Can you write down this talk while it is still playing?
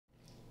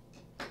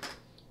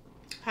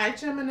Hi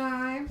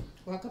Gemini,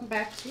 welcome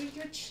back to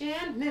your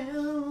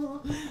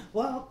channel.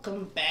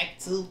 Welcome back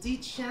to the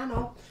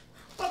channel.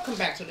 Welcome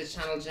back to the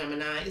channel,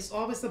 Gemini. It's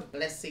always a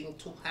blessing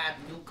to have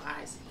you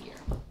guys here.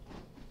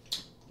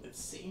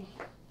 Let's see.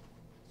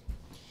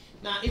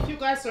 Now, if you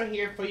guys are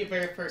here for your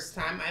very first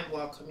time, I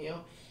welcome you.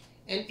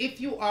 And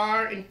if you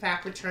are, in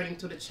fact, returning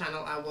to the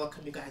channel, I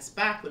welcome you guys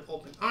back with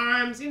open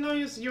arms. You know,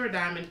 you're a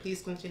diamond.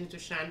 Please continue to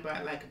shine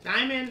bright like a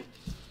diamond.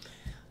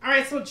 All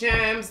right, so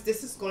gems,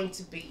 this is going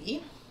to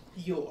be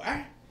your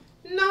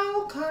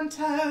no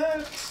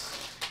contact.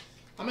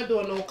 I'm gonna do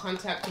a no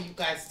contact for you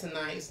guys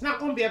tonight. It's not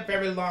gonna be a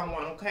very long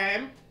one,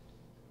 okay?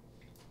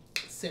 I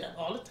say that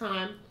all the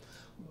time.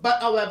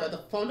 But however, the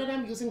phone that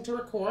I'm using to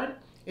record,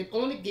 it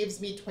only gives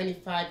me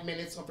 25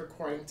 minutes of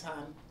recording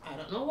time. I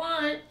don't know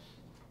why.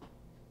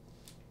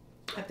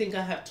 I think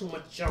I have too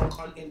much junk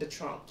in the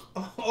trunk.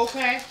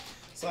 Okay,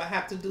 so I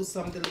have to do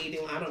some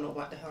deleting. I don't know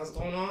what the hell's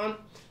going on.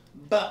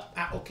 But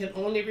I can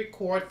only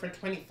record for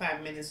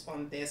 25 minutes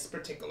on this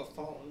particular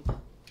phone.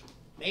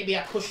 Maybe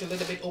I push a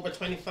little bit over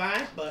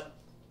 25, but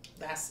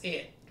that's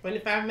it.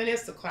 25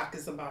 minutes, the clock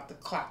is about to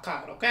clock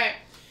out, okay?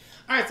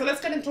 All right, so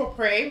let's get into a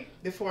pray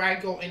before I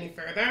go any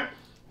further.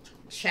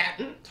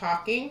 Chatting,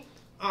 talking,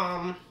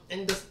 and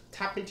just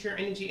tap into your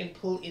energy and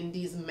pull in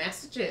these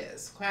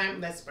messages, okay?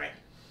 Let's pray.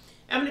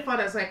 Heavenly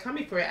Father, as I come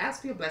before you,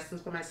 ask for your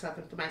blessings for myself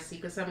and for my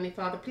secrets. Heavenly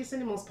Father, please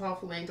send the most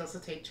powerful angels to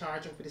take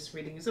charge over this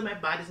reading, using my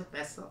body as a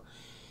vessel,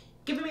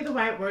 giving me the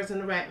right words and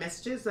the right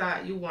messages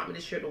that you want me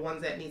to share, the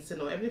ones that needs to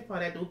know. Heavenly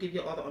Father, I do give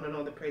you all the honor and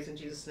all the praise in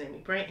Jesus' name. We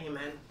pray,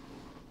 amen.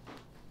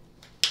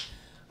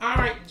 All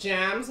right,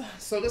 gems.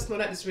 So just know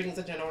that this reading is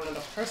a general and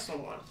a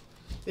personal one.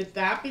 With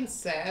that being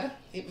said,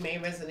 it may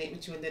resonate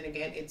with you, and then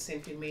again, it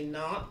simply may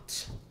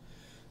not.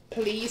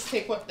 Please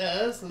take what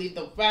does, leave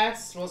the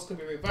rest. Roles could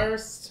be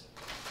reversed.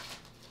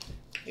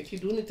 If you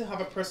do need to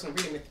have a personal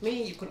reading with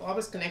me, you can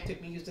always connect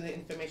with me using the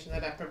information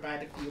that I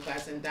provided for you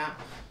guys, and that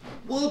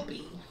will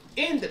be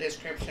in the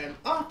description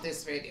of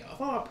this video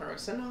for a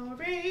personal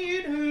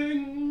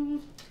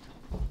reading.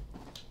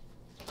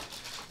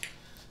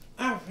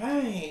 All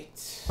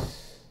right.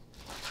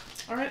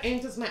 All right,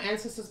 angels, my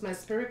ancestors, my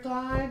spirit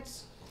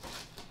guides.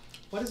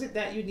 What is it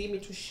that you need me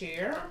to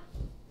share?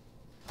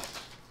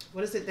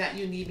 What is it that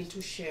you need me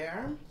to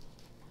share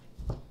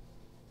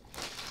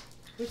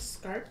with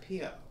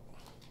Scorpio?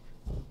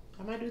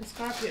 Am I doing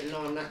Scorpio?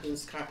 No, I'm not doing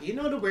Scorpio. You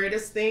know the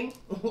weirdest thing?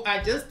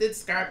 I just did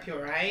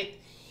Scorpio, right?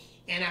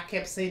 And I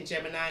kept saying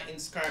Gemini in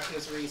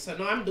Scorpio's read. So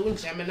no, I'm doing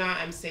Gemini.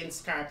 I'm saying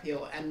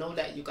Scorpio. I know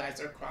that you guys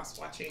are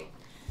cross-watching.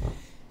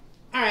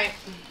 All right.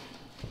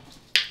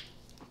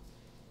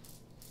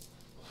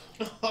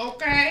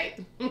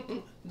 Okay.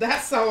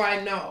 That's how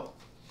I know.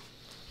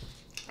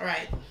 All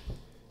right.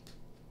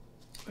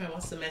 All right,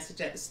 what's the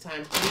message at this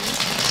time, please,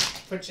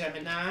 for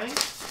Gemini?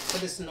 For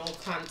this no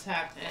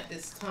contact at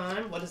this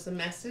time. What is the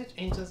message?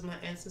 Angels, my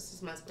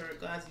ancestors, my spirit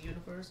guides, the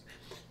universe.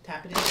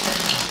 Tap it in.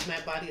 Use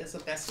my body as a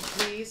vessel,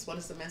 please. What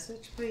is the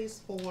message,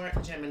 please, for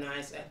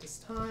Geminis at this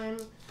time?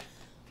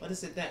 What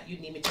is it that you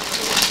need me to share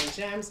with my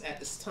gems at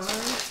this time?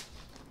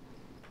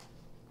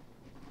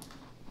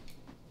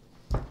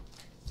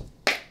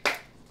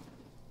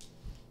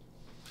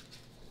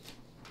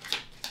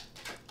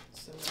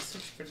 So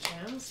message for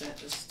gems at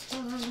this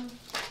time.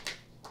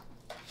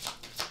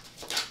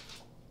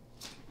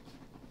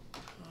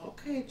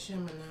 Okay,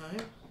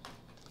 Gemini.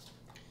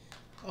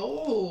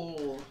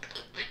 Oh,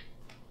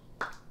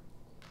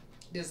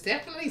 there's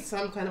definitely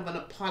some kind of an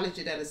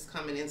apology that is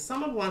coming in.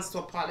 Someone wants to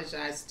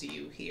apologize to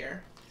you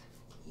here.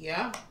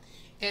 Yeah.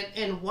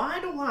 And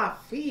why do I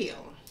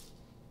feel,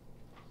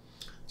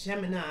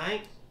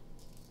 Gemini,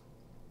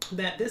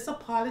 that this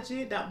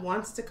apology that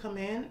wants to come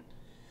in,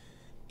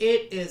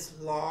 it is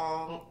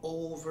long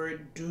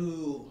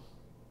overdue.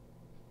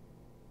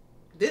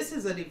 This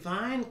is a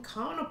divine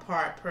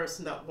counterpart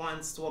person that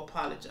wants to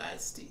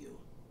apologize to you.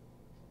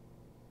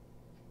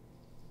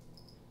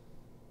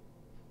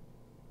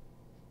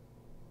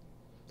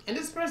 And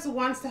this person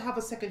wants to have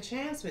a second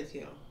chance with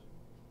you.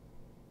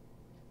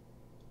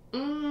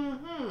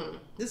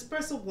 This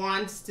person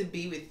wants to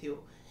be with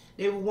you.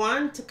 They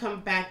want to come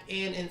back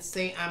in and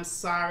say, I'm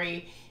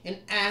sorry, and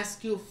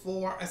ask you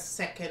for a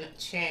second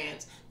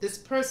chance. This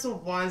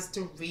person wants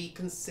to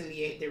reconcile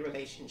the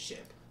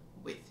relationship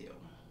with you.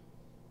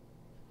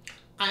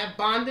 I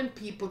abandoned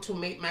people to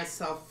make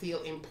myself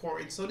feel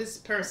important. So this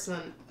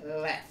person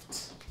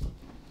left.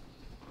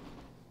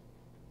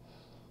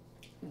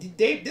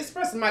 This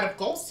person might have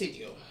ghosted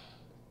you.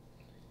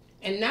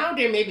 And now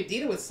they may be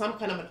dealing with some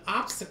kind of an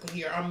obstacle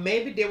here. Or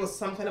maybe there was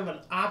some kind of an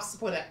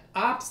obstacle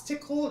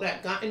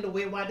that got in the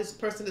way why this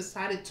person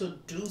decided to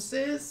do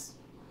this.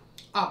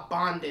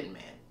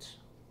 Abandonment.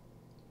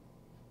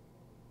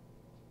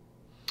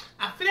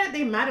 I feel like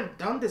they might have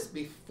done this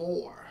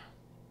before.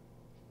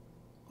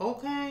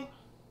 Okay?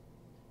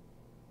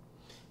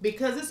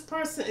 Because this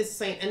person is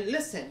saying, and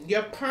listen,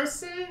 your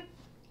person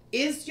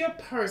is your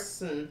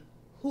person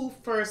who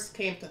first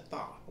came to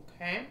thought,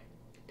 okay?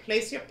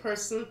 Place your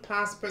person,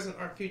 past, present,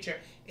 or future.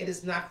 It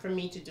is not for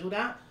me to do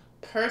that.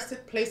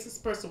 place this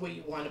person where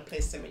you want to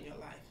place them in your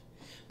life.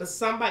 But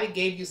somebody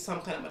gave you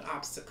some kind of an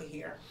obstacle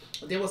here.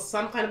 There was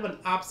some kind of an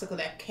obstacle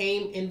that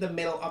came in the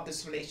middle of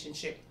this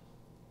relationship.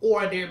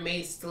 Or there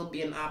may still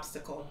be an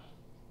obstacle.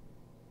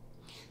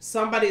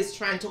 Somebody is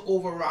trying to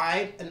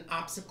override an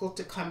obstacle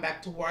to come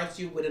back towards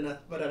you with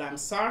an I'm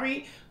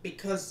sorry,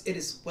 because it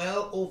is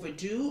well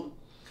overdue.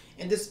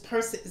 And this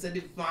person is a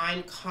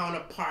divine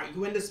counterpart.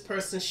 You and this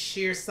person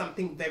share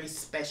something very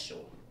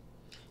special.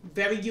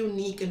 Very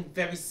unique and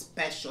very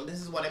special.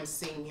 This is what I'm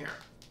seeing here.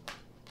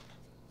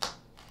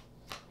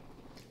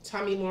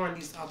 Tell me more on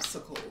these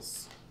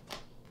obstacles.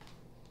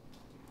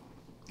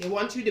 They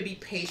want you to be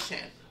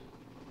patient.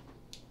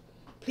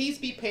 Please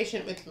be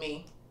patient with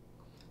me.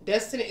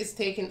 Destiny is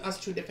taking us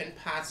through different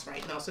paths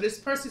right now. So this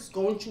person is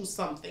going through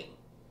something.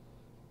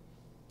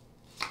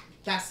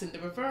 That's in the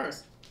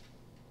reverse.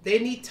 They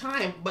need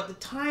time, but the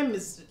time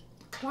is the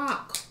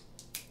clock.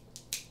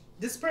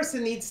 This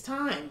person needs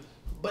time,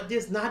 but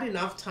there's not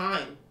enough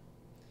time.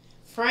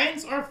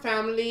 Friends or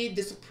family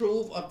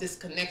disapprove of this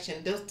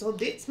connection. So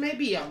this may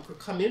be a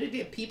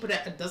community of people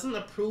that doesn't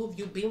approve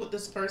you being with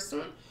this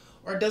person,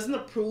 or doesn't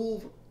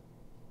approve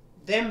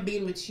them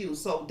being with you.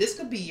 So this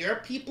could be your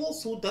people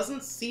who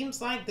doesn't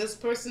seems like this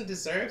person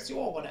deserves you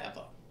or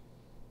whatever.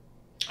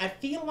 I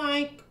feel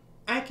like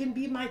I can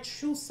be my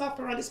true self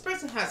around. This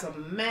person has a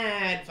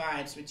mad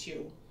vibes with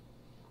you.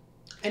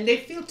 And they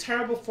feel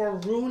terrible for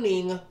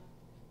ruining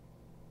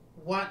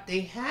what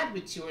they had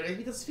with you. Or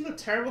they just feel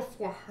terrible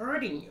for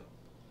hurting you.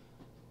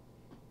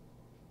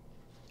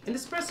 And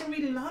this person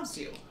really loves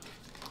you.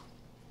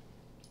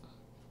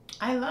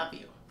 I love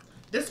you.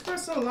 This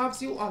person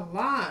loves you a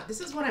lot.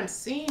 This is what I'm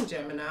seeing,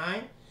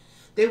 Gemini.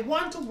 They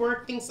want to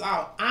work things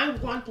out. I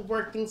want to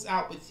work things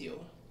out with you.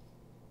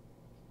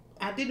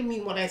 I didn't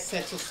mean what I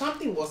said, so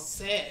something was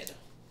said.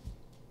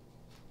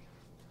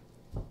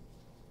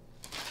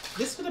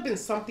 This could have been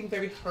something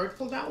very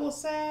hurtful that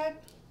was said.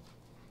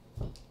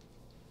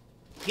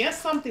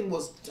 Yes, something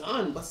was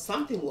done, but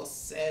something was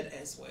said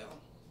as well.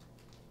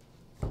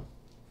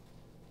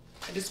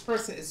 And this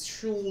person is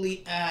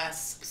truly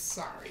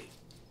sorry.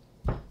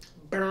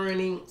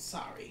 Burning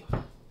sorry.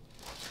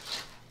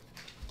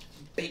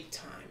 Big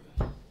time.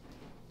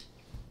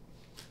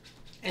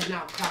 And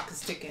now clock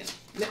is ticking.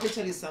 Let me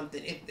tell you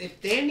something.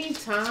 If they need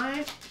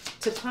time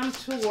to come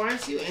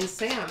towards you and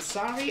say, I'm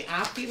sorry,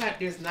 I feel like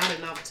there's not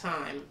enough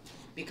time.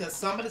 Because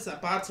somebody's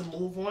about to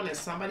move on, and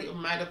somebody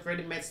might have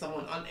already met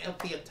someone.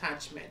 Unhealthy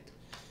attachment.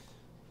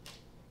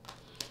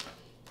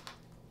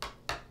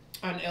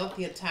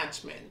 Unhealthy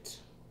attachment.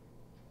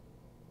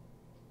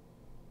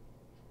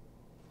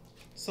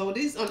 So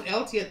this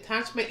unhealthy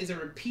attachment is a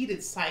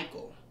repeated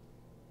cycle.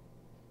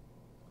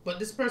 But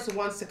this person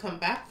wants to come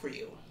back for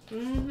you.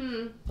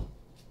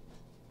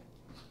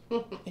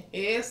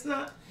 It's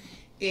not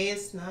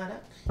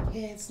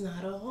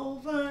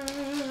over.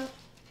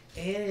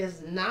 It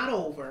is not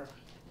over.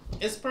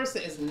 This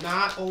person is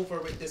not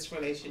over with this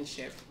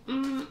relationship.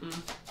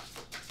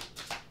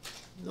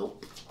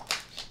 Nope.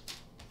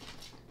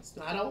 It's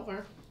not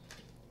over.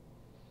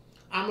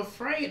 I'm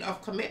afraid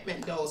of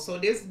commitment though. So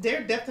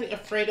they're definitely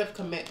afraid of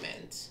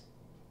commitment.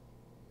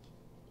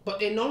 But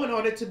they know in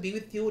order to be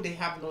with you, they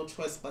have no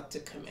choice but to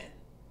commit.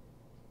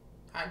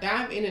 I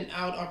dive in and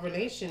out of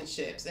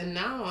relationships, and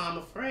now I'm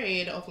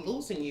afraid of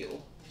losing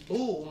you.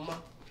 Boom.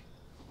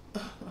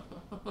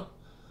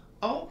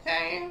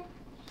 Okay.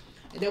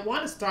 And they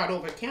want to start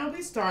over. Can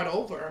we start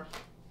over?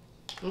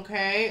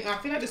 Okay. I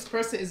feel like this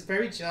person is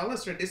very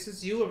jealous, or this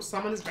is you, or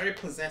someone is very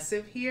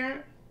possessive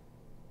here.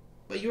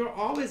 But you're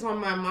always on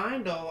my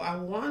mind, though. I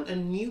want a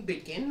new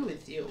beginning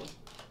with you.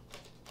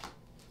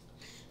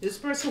 This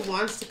person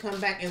wants to come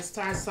back and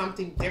start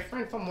something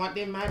different from what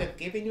they might have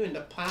given you in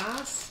the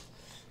past.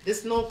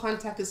 This no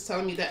contact is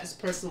telling me that this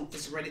person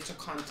is ready to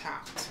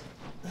contact.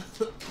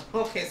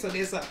 Okay, so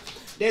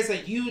there's a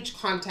huge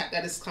contact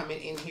that is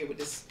coming in here with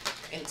this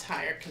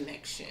entire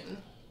connection.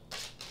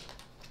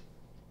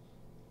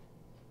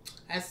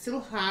 I still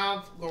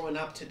have growing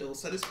up to do.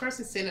 So this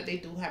person is saying that they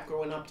do have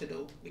growing up to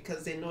do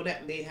because they know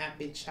that they have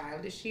been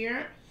childish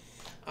here.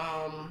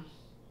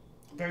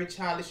 Very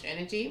childish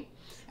energy.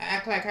 I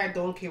act like I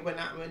don't care when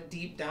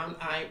deep down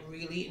I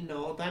really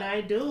know that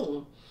I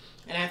do.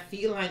 And I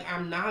feel like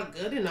I'm not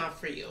good enough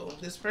for you.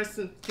 This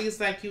person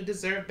feels like you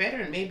deserve better,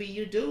 and maybe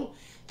you do.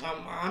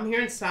 I'm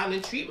hearing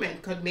silent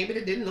treatment because maybe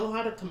they didn't know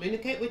how to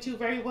communicate with you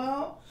very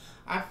well.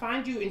 I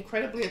find you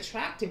incredibly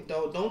attractive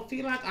though. Don't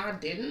feel like I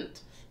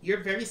didn't.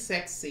 You're very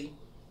sexy.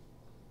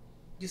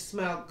 You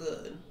smell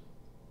good.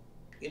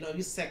 You know,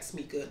 you sex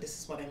me good.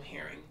 This is what I'm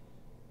hearing.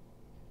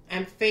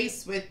 I'm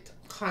faced with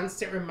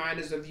constant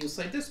reminders of you.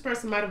 So if this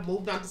person might have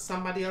moved on to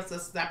somebody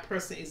else, that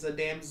person is a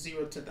damn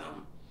zero to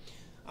them.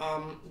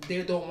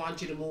 They don't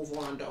want you to move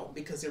on though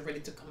because they're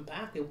ready to come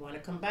back. They want to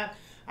come back.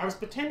 I was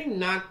pretending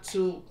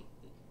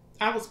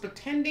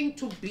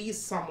to be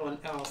someone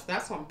else.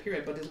 That's on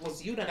period, but it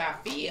was you that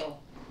I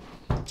feel.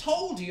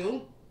 Told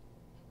you.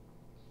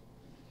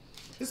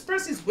 This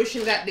person is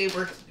wishing that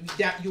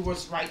you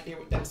was right there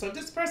with them. So if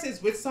this person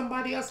is with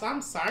somebody else,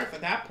 I'm sorry for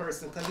that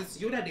person, because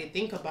it's you that they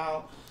think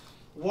about.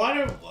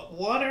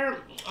 Water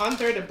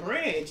under the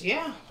bridge.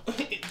 Yeah.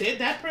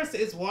 That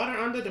person is water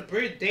under the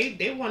bridge.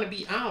 They want to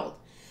be out.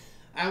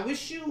 I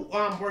wish you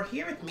were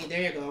here with me.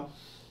 There you go.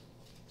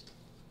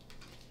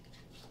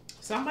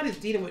 Somebody's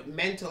dealing with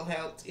mental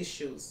health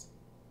issues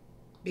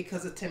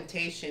because of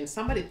temptation.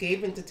 Somebody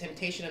gave into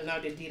temptation and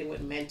now they're dealing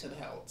with mental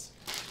health.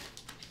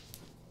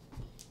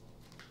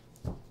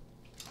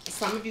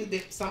 Some of you,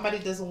 somebody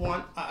doesn't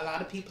want a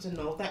lot of people to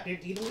know that they're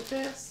dealing with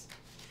this.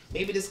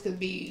 Maybe this could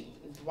be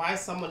why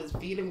someone is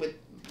dealing with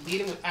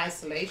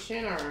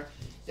isolation, or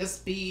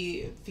just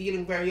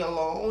feeling very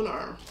alone,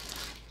 or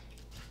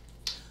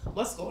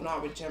what's going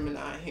on with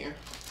Gemini here?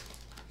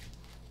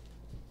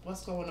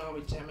 What's going on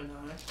with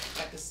Gemini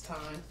at this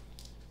time?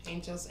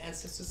 Angels,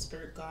 ancestors,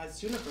 spirit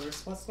guides,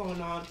 universe. What's going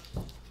on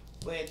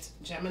with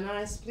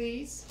Geminis,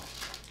 please?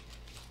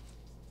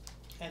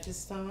 At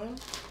this time.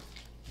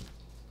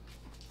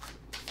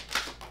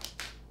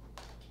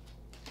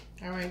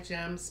 All right,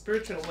 Gem.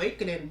 Spiritual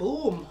awakening.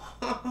 Boom.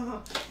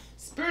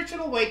 Spiritual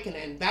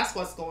awakening. That's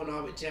what's going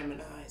on with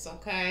Geminis,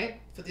 okay?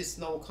 For this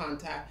no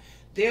contact.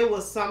 There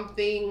was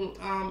something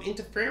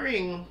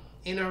interfering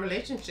in a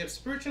relationship.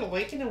 Spiritual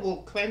awakening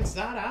will cleanse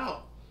that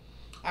out.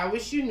 I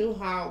wish you knew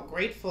how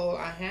grateful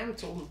I am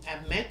to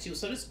have met you.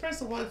 So this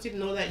person wants you to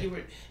know that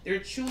they're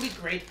truly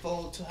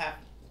grateful to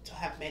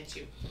have met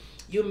you.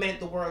 You meant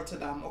the world to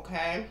them,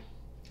 okay?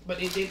 But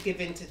they did give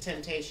in to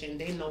temptation.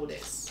 They know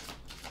this.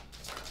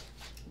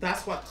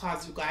 That's what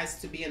caused you guys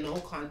to be in no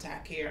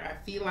contact here.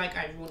 I feel like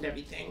I ruined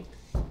everything.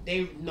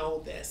 They know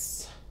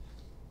this.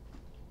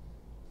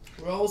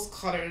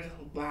 Rose-colored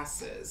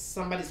glasses.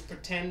 Somebody's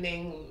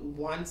pretending,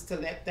 wants to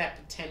let that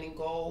pretending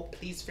go.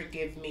 Please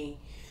forgive me.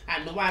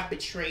 I know I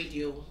betrayed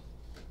you.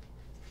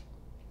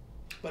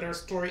 But our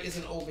story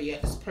isn't over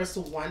yet. This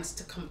person wants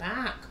to come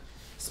back.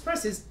 This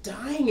person is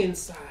dying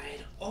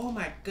inside. Oh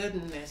my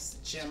goodness,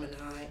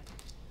 Gemini.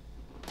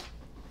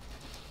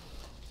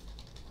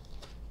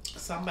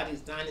 Somebody's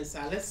dying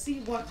inside. Let's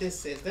see what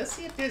this is. Let's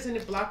see if there's any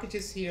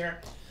blockages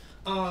here.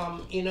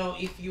 You know,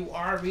 if you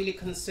are really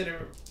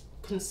considering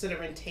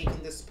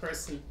taking this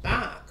person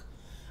back.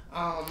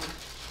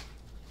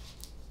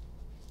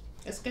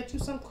 Let's get you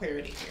some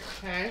clarity here,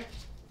 okay?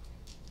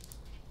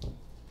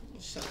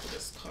 Shuffle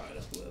this card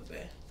up a little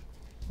bit.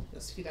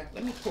 Just feel like,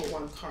 let me pull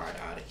one card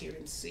out of here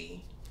and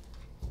see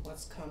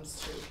what comes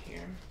through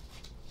here.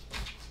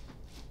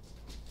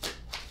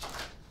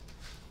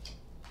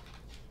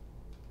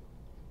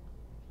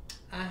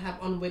 I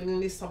have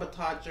unwittingly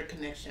sabotaged your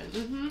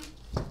connection.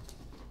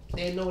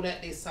 They know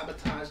that they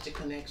sabotaged the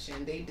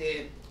connection. They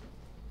did.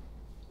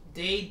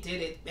 They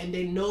did it. And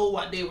they know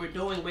what they were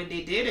doing when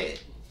they did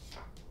it.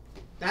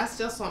 That's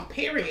just on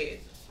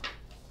period.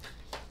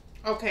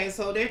 Okay,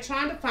 so they're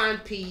trying to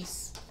find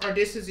peace. Or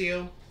this is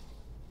you.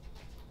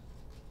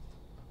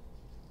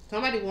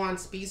 Somebody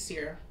wants peace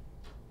here.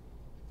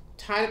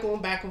 Tired of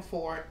going back and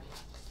forth.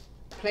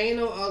 Playing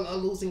a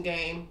losing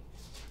game.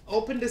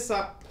 Open this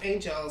up,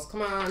 angels.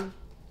 Come on.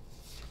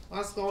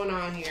 What's going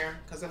on here?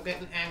 Because I'm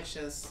getting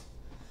anxious.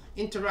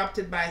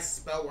 Interrupted by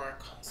spell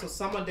work. So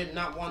someone did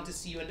not want to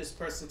see you and this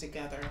person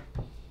together.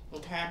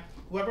 Okay?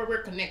 Whoever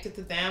we're connected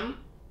to them,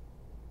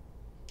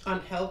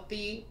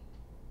 unhealthy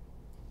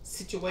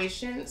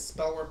situation,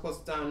 spell work was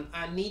done.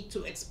 I need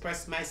to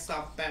express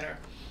myself better,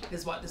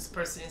 is what this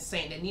person is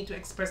saying. They need to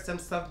express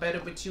themselves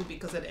better with you,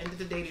 because at the end of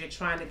the day, they're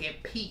trying to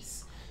get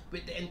peace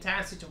with the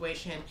entire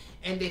situation,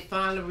 and they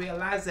finally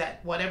realize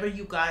that whatever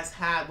you guys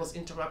had was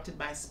interrupted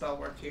by spell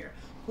work here.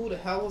 Who the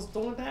hell was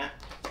doing that?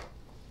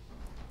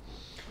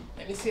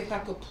 Let me see if I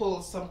could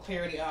pull some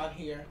clarity out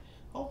here.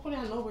 Hopefully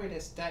I know where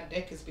that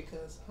deck is,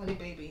 because, honey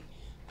baby,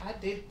 I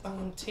did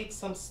take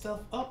some stuff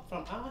up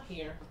from out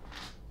here.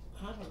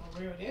 I don't know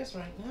where it is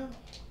right now.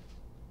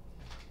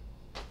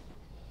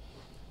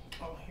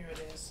 Oh, here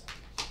it is.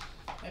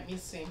 Let me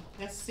see.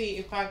 Let's see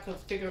if I could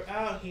figure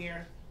out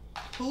here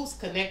who's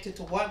connected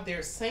to what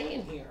they're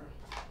saying here.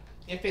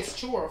 If it's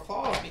true or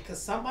false,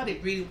 because somebody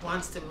really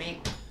wants to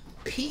make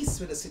peace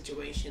with the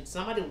situation.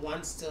 Somebody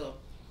wants to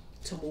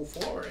move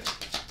forward.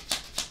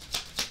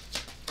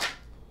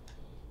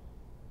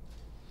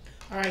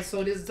 All right,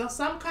 so there's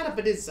some kind of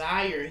a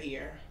desire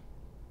here.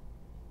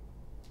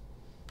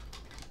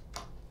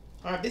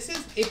 All right,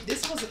 if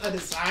this was a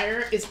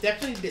desire, it's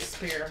definitely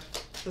despair.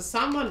 So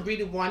someone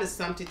really wanted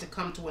something to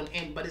come to an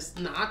end, but it's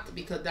not,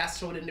 because that's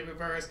showed in the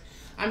reverse.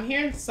 I'm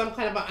hearing some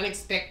kind of an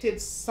unexpected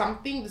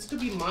something. This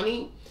could be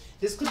money.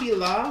 This could be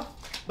love,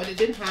 but it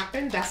didn't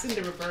happen. That's in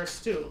the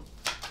reverse too.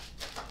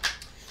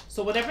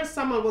 So whatever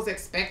someone was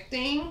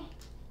expecting,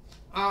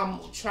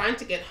 trying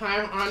to get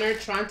higher honor,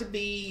 trying to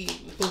be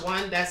the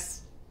one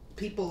that's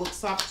people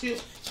looks up to,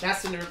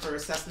 that's in the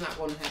reverse. That's not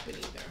going to happen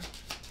either.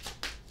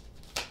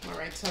 All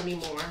right, tell me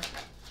more.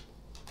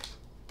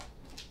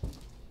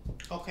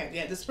 Okay,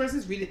 yeah, this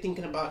person's really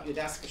thinking about you,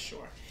 that's for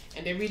sure.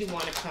 And they really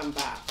want to come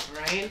back,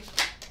 right?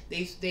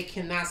 They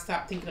cannot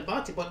stop thinking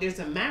about you. But there's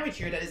a marriage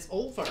here that is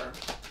over.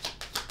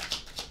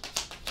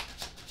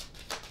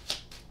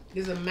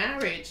 There's a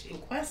marriage in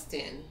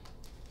question.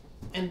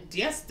 And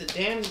yes, the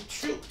damn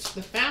truth.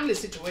 The family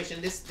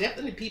situation. This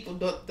definitely people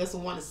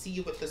doesn't want to see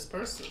you with this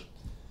person.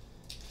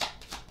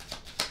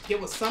 There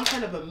was some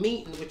kind of a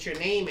meeting with your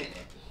name in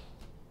it.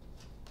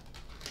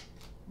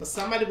 But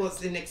somebody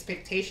was in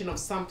expectation of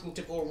something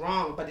to go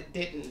wrong, but it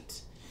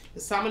didn't.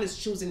 But someone is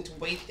choosing to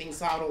wait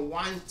things out or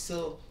want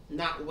to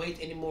not wait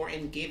anymore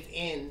and give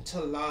in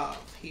to love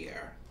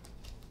here.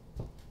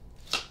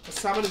 But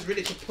someone is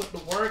ready to put the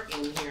work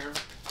in here.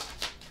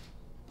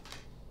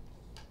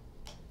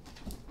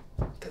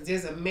 Because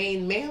there's a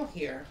main male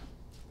here.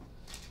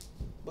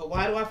 But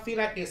why do I feel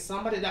like there's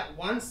somebody that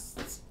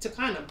wants to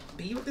kind of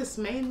be with this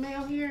main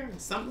male here?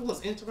 And something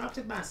was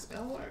interrupted by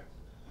spell work.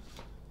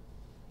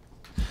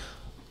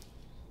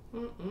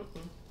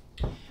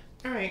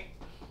 All right.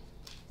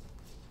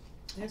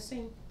 Let's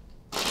see.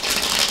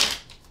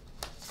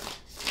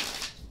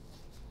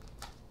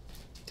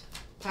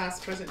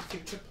 Past, present,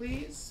 future,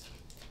 please.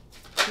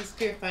 Please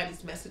clarify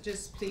these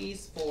messages,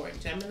 please, for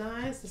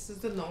Geminis. This is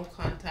the no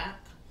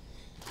contact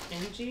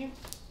energy.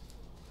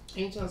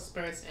 Angels,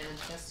 spirits,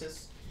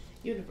 ancestors,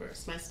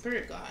 universe, my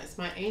spirit guides,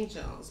 my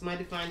angels, my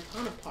divine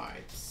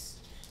counterparts,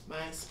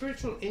 my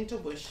spiritual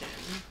intuition.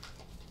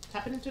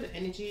 Tapping into the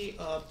energy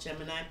of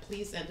Gemini,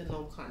 please, and the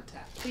no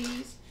contact,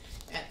 please,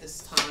 at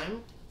this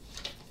time.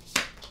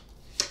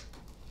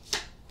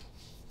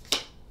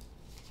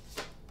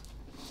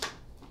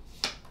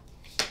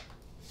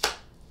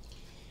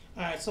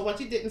 All right, so what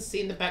you didn't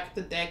see in the back of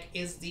the deck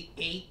is the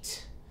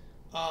 8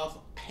 of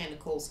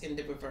Pentacles in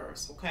the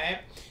reverse, okay?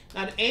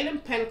 Now, the 8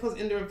 of Pentacles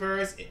in the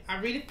reverse, I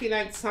really feel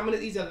like some of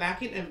these are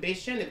lacking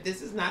ambition. If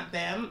this is not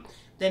them,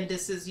 then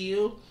this is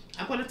you.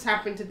 I'm going to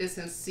tap into this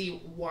and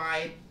see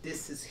why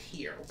this is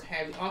here,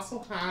 okay? We also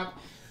have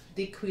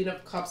the Queen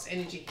of Cups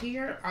energy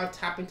here. I'll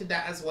tap into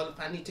that as well. If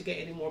I need to get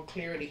any more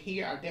clarity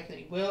here, I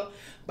definitely will.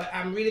 But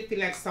I'm really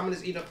feeling like someone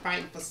is either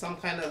fighting for some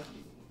kind of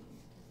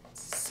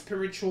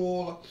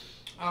spiritual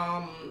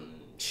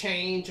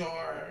change,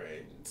 or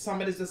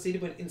somebody's just dealing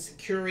with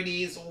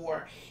insecurities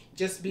or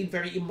just being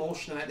very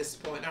emotional at this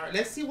point. All right,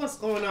 let's see what's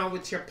going on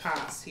with your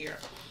past here.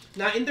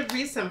 Now, in the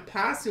recent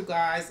past, you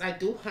guys, I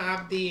do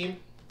have the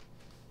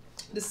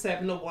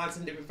 7 of Wands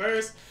in the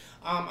reverse.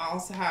 I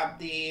also have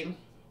the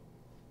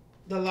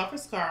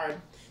Lover's card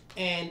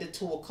and the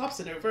 2 of Cups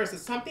in the reverse. So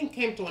something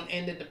came to an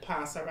end in the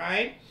past, all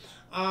right?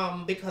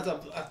 Because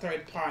of a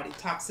third party,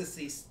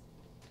 toxicity,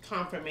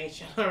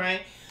 confirmation, all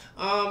right?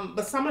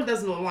 But someone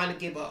doesn't want to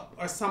give up,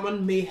 or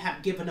someone may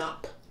have given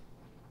up.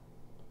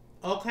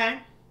 Okay?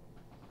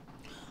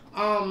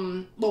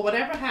 But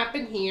whatever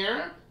happened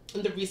here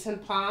in the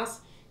recent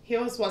past,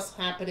 here's what's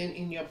happening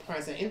in your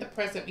present. In the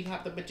present, we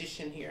have the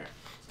Magician here.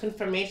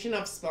 Confirmation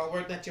of spell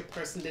work that your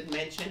person did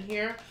mention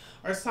here.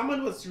 Or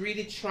someone was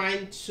really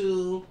trying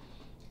to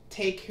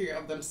take care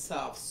of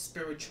themselves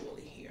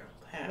spiritually here.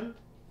 Okay?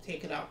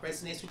 Take it out,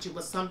 resonates with you,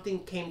 but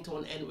something came to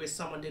an end where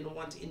someone didn't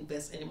want to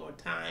invest any more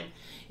time,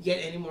 yet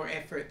any more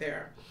effort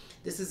there.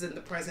 This is in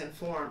the present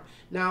form.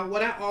 Now,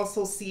 what I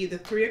also see, the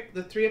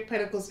three of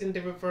Pentacles in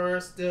the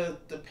reverse, the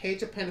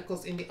Page of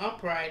Pentacles in the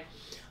upright,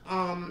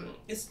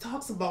 it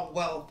talks about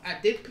wealth. I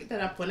did pick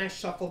that up when I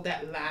shuffled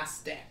that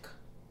last deck.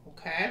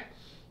 Okay?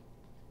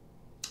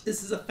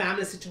 This is a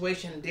family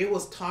situation. There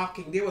was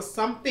talking. There was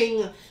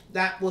something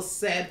that was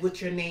said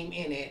with your name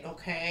in it.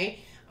 Okay?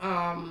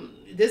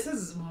 This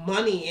is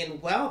money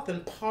and wealth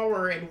and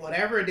power and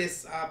whatever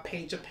this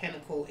Page of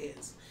Pentacles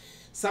is.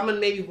 Someone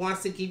maybe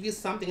wants to give you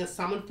something and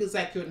someone feels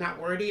like you're not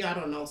worthy. I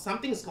don't know.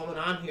 Something's going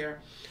on here.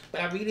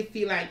 But I really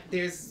feel like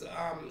there's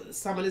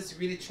someone is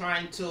really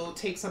trying to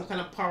take some kind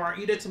of power,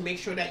 either to make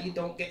sure that you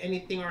don't get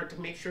anything, or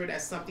to make sure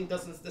that something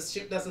doesn't, the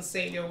ship doesn't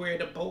sail where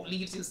the boat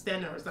leaves you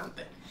standing or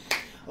something.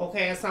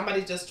 Okay, and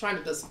somebody's just trying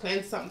to just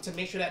plan something to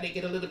make sure that they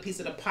get a little piece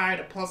of the pie,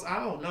 the puzzle. I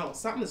don't know.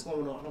 Something is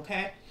going on,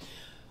 okay?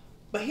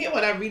 But here,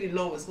 what I really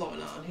know is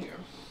going on here.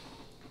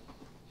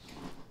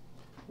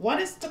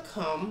 What is to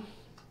come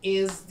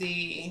is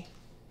the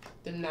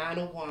 9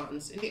 of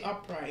Wands in the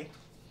upright.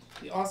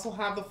 You also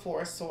have the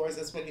 4 of Swords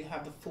as well. You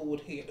have the Fool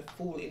here, the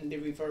Fool in the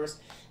reverse.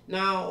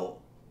 Now,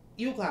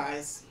 you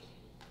guys,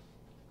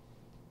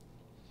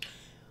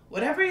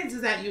 whatever it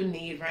is that you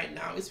need right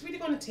now, it's really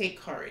going to take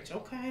courage,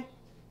 okay?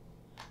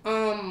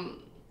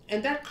 And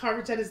that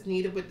courage that is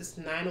needed with this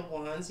 9 of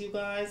Wands, you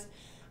guys,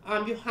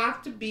 you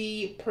have to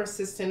be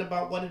persistent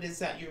about what it is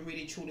that you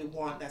really truly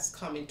want that's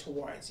coming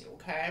towards you,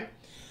 okay?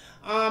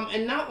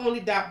 And not only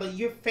that, but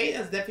your faith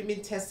has definitely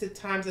been tested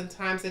times and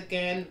times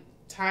again,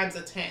 times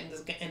a 10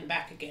 and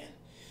back again.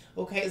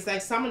 Okay, it's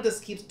like someone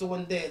just keeps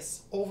doing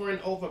this over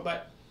and over,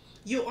 but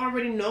you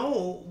already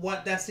know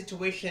what that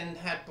situation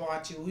had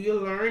brought you. You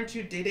learned,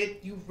 you did it,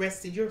 you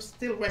rested, you're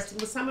still resting,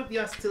 but some of you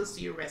are still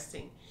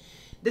resting.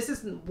 This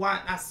is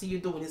what I see you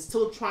doing, is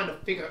still trying to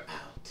figure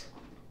out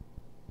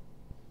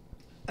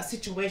a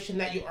situation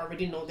that you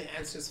already know the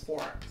answers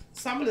for.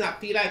 Someone that I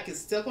feel like is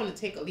still going to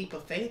take a leap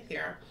of faith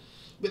here.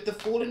 With the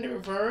Fool in the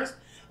reverse,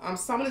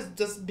 someone is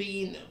just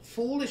being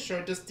foolish,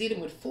 or just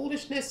dealing with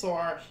foolishness,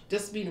 or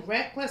just being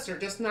reckless, or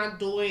just not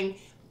doing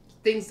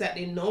things that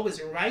they know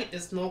is right,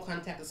 this no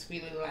contact is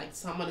feeling like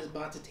someone is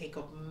about to take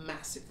a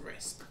massive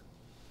risk.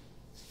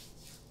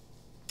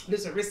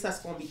 There's a risk that's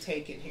going to be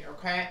taken here,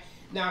 okay?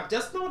 Now,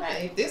 just know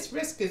that if this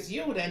risk is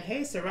you, then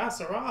hey, Sarah,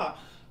 Sarah.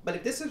 But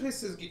if this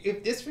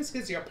risk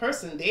is your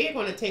person, they're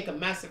going to take a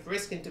massive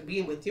risk into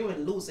being with you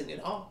and losing it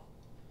all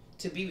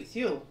to be with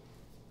you.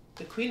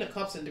 The Queen of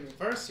Cups in the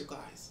reverse, you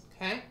guys,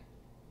 okay?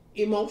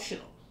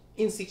 Emotional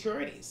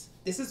insecurities.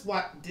 This is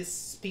what this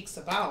speaks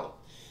about.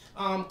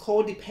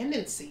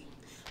 Codependency.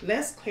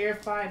 Let's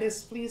clarify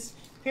this, please.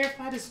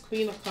 Clarify this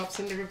Queen of Cups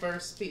in the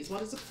reverse, please.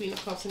 What is the Queen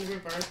of Cups in the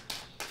reverse?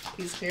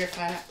 Please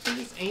clarify that,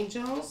 please,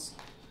 angels.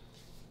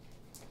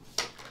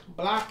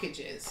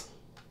 Blockages.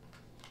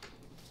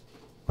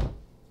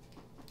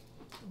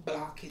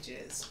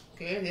 Blockages.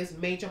 Okay, there's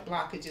major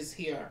blockages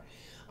here.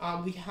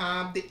 We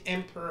have the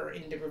Emperor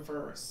in the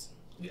reverse.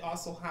 We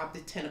also have the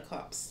Ten of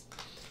Cups,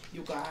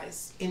 you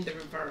guys, in the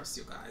reverse,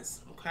 you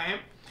guys. Okay,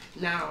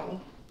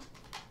 now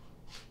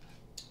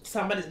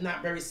somebody's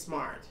not very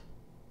smart.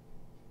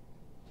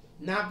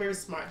 Not very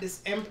smart.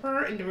 This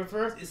Emperor in the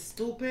reverse is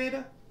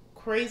stupid,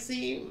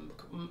 crazy,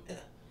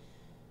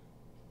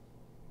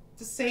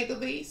 to say the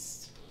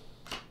least,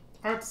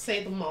 or to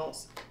say the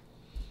most.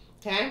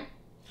 Okay,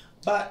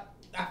 but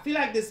I feel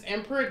like this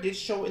Emperor did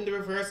show in the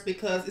reverse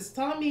because it's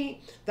telling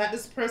me that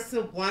this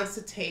person wants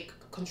to take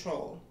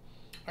control.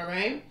 All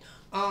right,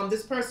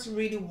 this person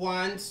really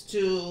wants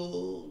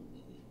to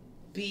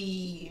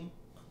be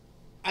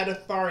at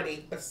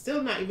authority, but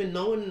still not even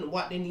knowing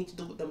what they need to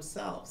do with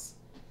themselves.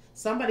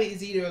 Somebody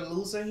is either a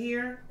loser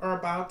here or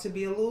about to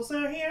be a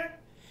loser here.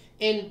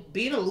 And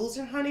being a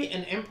loser, honey,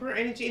 and Emperor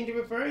energy in the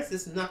reverse,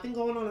 there's nothing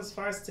going on as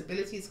far as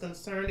stability is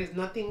concerned. There's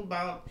nothing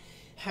about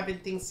having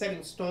things set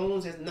in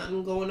stones. There's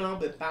nothing going on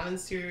with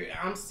balance here.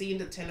 I'm seeing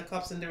the Ten of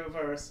Cups in the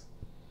reverse.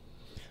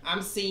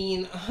 I'm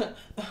seeing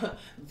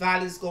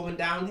values going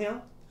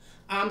downhill.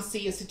 I'm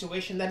seeing a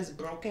situation that is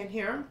broken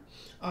here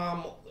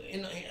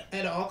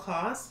at all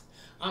costs.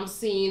 I'm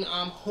seeing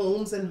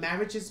homes and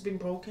marriages being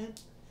broken.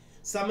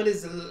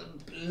 Somebody's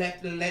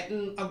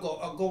letting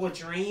go a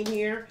dream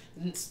here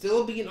and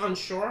still being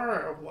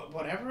unsure or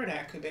whatever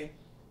that could be.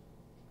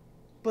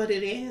 But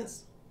it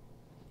is.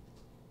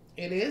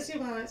 It is, you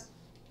guys.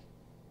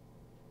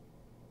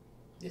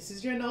 This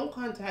is your no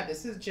contact.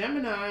 This is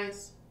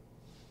Gemini's.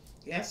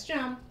 Yes,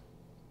 Gem.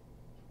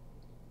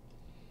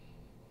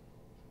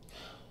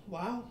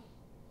 Wow.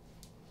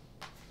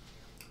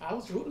 I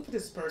was rooting for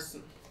this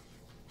person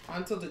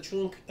until the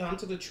truth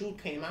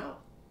came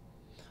out.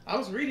 I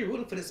was really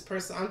rooting for this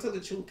person until the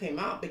truth came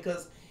out,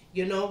 because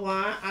you know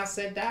why I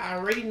said that? I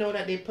already know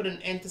that they put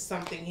an end to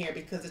something here,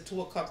 because the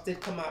Two of Cups did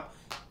come up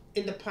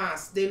in the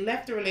past. They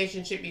left the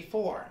relationship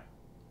before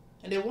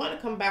and they want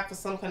to come back for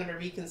some kind of a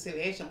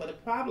reconciliation, but the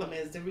problem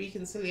is the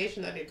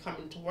reconciliation that they're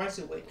coming towards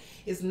you with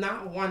is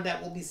not one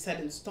that will be set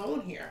in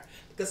stone here,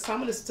 because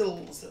someone is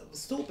still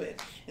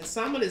stupid and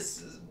someone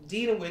is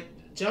dealing with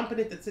jumping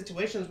into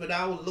situations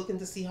without looking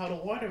to see how the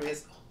water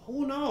is.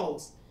 Who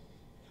knows?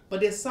 But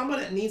there's someone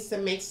that needs to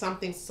make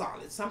something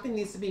solid. Something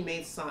needs to be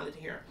made solid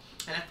here.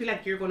 And I feel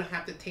like you're going to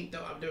have to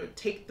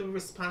take the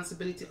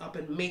responsibility up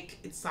and make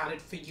it solid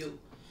for you.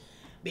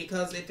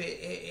 Because if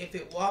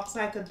it walks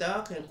like a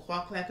duck and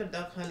quack like a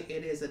duck, honey,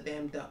 it is a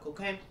damn duck,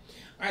 okay?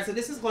 All right, so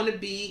this is going to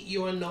be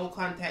your no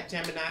contact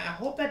Gemini. I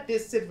hope that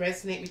this did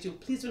resonate with you.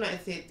 Please do not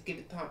hesitate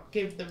to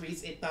give the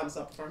reads a thumbs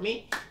up for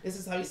me. This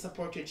is how you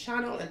support your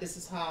channel, and this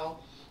is how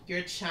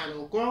your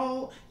channel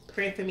grow.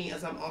 Pray for me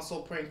as I'm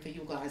also praying for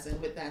you guys.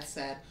 And with that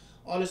said,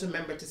 always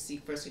remember to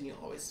seek first and you'll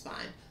always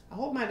find. I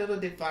hope my little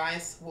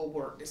device will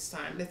work this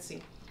time. Let's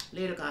see.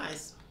 Later,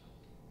 guys.